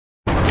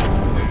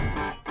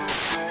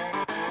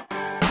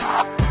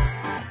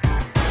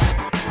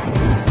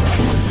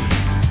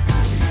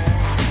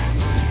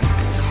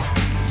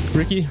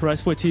Ricky,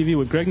 Riceboytv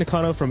with Greg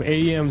Nakano from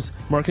AEM's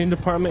marketing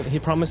department. He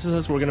promises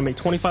us we're going to make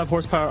 25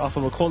 horsepower off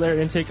of a cold air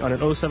intake on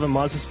an 07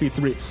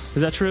 MazdaSpeed3.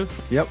 Is that true?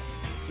 Yep.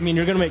 I mean,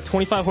 you're going to make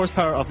 25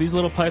 horsepower off these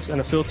little pipes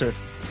and a filter.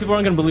 People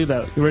aren't going to believe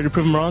that. You ready to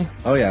prove them wrong?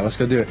 Oh yeah, let's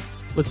go do it.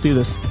 Let's do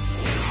this.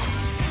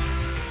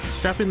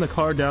 Strapping the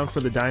car down for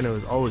the dyno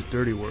is always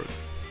dirty work.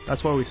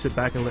 That's why we sit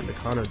back and let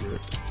Nakano do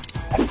it.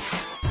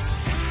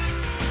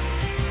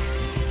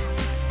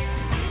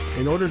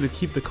 In order to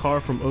keep the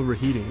car from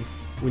overheating,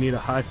 we need a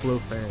high flow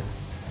fan.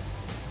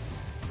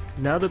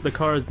 Now that the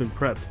car has been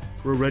prepped,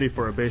 we're ready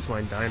for a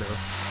baseline dyno.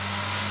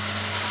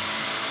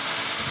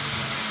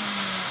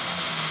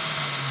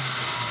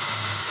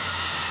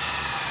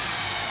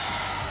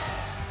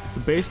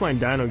 The baseline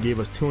dyno gave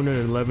us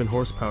 211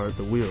 horsepower at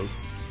the wheels.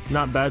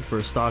 Not bad for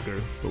a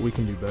stocker, but we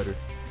can do better.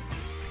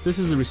 This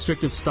is the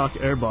restrictive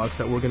stock air box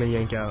that we're going to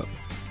yank out.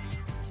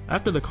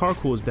 After the car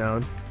cools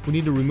down, we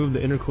need to remove the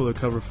intercooler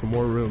cover for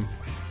more room.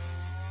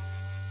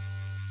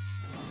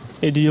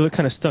 Hey, do you look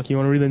kind of stuck? You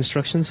want to read the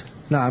instructions?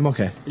 Nah, I'm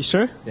okay. You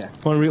sure? Yeah.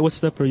 Want to read? What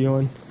step are you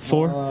on?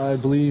 4? I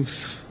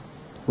believe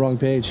wrong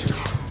page.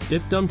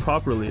 If done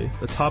properly,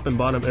 the top and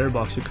bottom air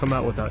box should come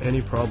out without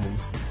any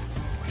problems.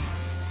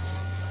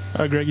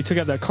 Alright, Greg, you took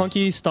out that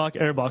clunky stock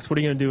air box. What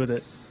are you going to do with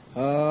it?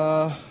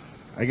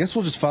 I guess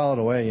we'll just file it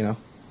away, you know.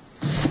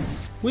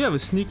 We have a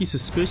sneaky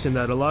suspicion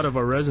that a lot of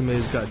our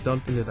resumes got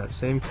dumped into that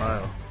same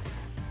file.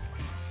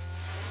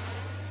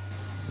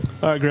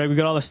 Alright, Greg, we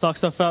got all the stock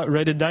stuff out.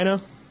 Ready to dyno?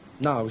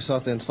 No, we still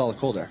have to install the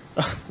cold air.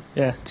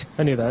 Yeah,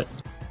 I knew that.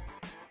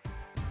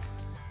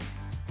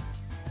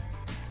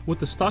 With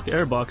the stock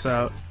air box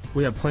out,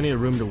 we have plenty of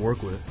room to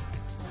work with.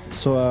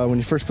 So when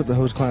you first put the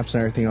hose clamps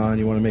and everything on,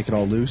 you want to make it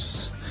all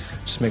loose.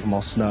 Just make them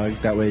all snug.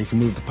 That way you can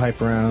move the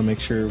pipe around, make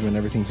sure when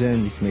everything's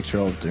in, you can make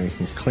sure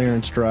everything's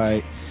clearanced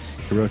right.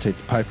 You can rotate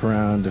the pipe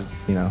around,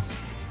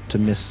 to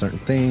miss certain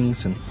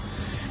things, and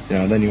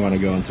then you want to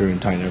go in through and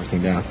tighten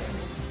everything down.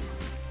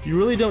 You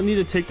really don't need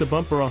to take the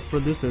bumper off for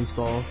this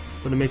install,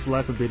 but it makes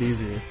life a bit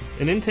easier.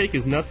 An intake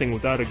is nothing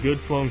without a good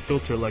flowing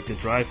filter like the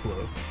dry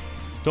flow.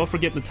 Don't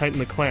forget to tighten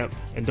the clamp,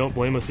 and don't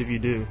blame us if you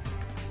do.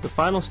 The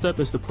final step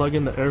is to plug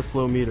in the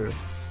airflow meter,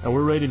 and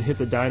we're ready to hit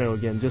the dyno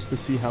again just to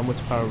see how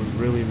much power we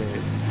really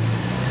made.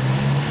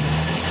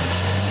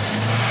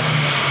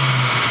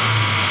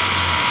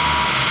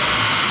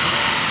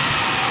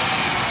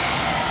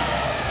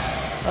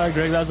 Alright,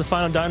 Greg, that was the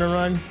final dyno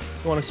run.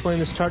 You want to explain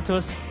this chart to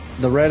us?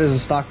 The red is a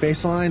stock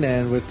baseline,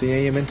 and with the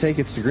AEM intake,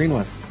 it's the green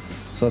one.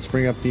 So let's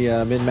bring up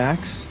the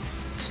min-max.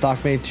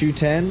 Stock made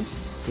 210,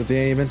 with the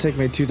AEM intake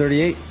made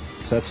 238.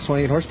 So that's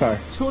 28 horsepower.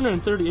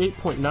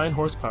 238.9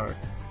 horsepower.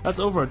 That's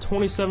over a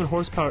 27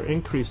 horsepower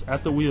increase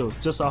at the wheels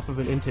just off of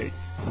an intake.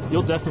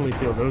 You'll definitely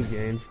feel those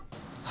gains.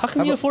 How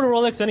can you afford a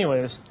Rolex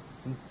anyways?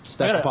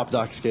 Pop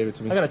Docs gave it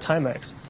to me. I got a Timex.